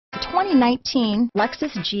2019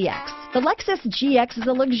 Lexus GX. The Lexus GX is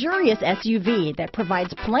a luxurious SUV that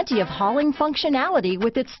provides plenty of hauling functionality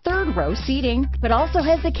with its third-row seating, but also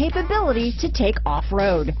has the capability to take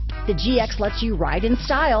off-road. The GX lets you ride in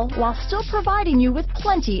style while still providing you with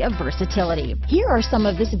plenty of versatility. Here are some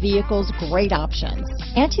of this vehicle's great options: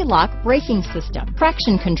 anti-lock braking system,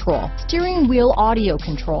 traction control, steering wheel audio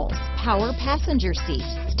controls, power passenger seat,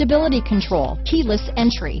 stability control, keyless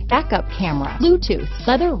entry, backup camera, Bluetooth,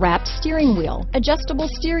 leather-wrapped steering wheel, adjustable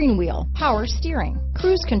steering wheel, power steering,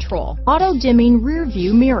 cruise control, auto-dimming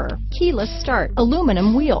rear-view mirror, keyless start,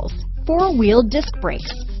 aluminum wheels, four-wheel disc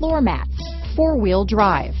brakes, floor mats, four-wheel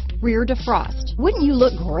drive, rear defrost. Wouldn't you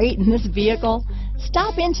look great in this vehicle?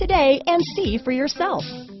 Stop in today and see for yourself.